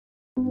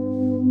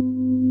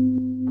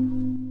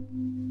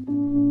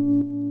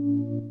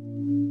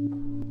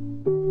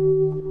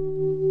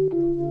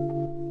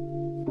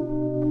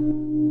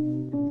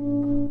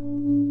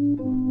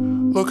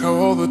Look how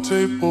all the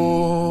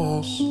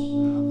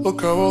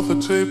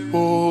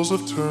tables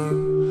have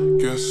turned.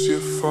 Guess you're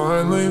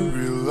finally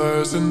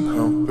realizing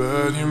how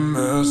bad you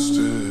messed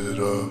it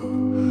up.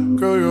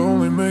 Girl, you're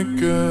only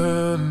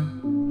making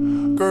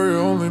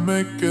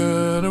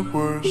it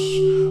worse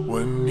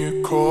when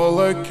you call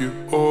like you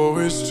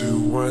always do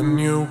when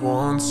you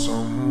want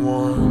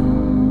someone.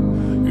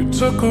 You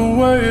took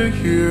away a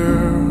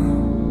year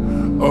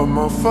of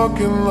my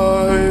fucking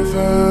life,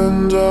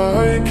 and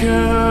I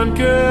can't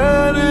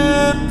get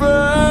it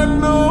back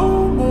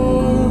no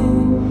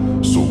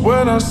more. So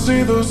when I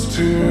see those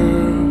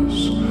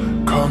tears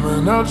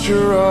coming out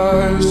your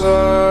eyes,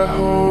 I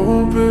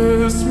hope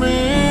it's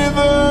me,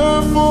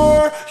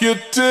 therefore you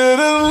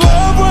didn't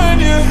love when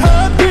you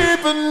had me,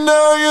 but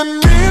now you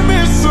need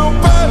me so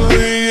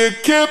badly. You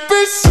can't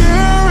be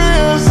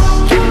serious,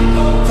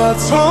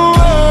 that's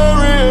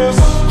hilarious.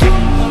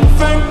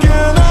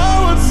 Thinking I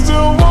would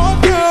still want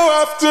you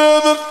after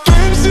the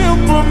things you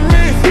put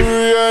me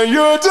through. Yeah,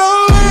 you're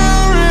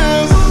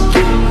delirious,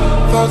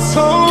 that's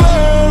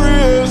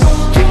hilarious.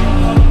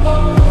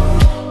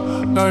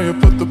 Now you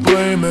put the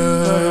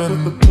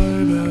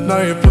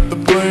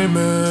blame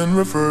in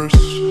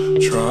reverse,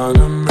 trying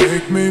to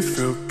make me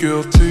feel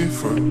guilty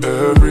for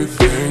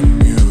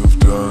everything you've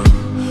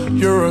done.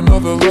 You're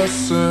another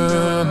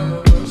lesson,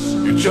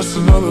 you're just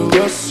another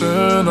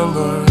lesson I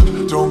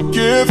learned. Don't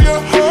give your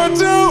heart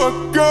to a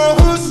girl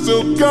who's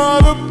still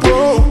got a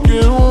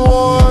broken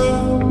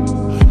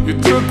one. You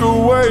took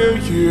away a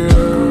year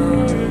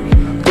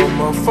of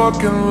my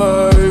fucking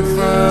life,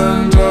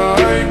 and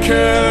I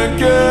can't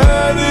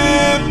get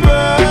it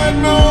back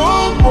no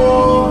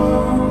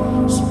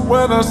more. So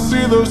when I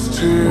see those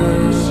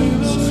tears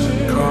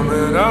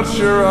coming out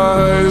your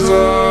eyes,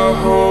 I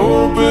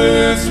hope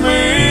it's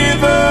me,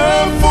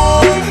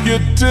 therefore you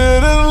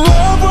didn't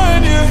love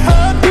when you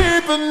had me,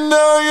 but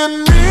now you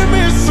need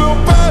me so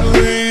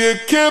badly. You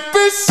can't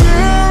be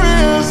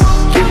serious,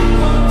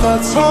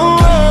 that's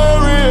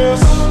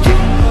hilarious.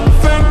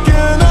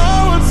 Thinking I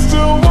would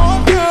still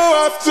want you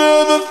after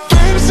the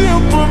things you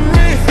put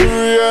me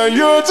through. Yeah,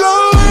 you're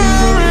done.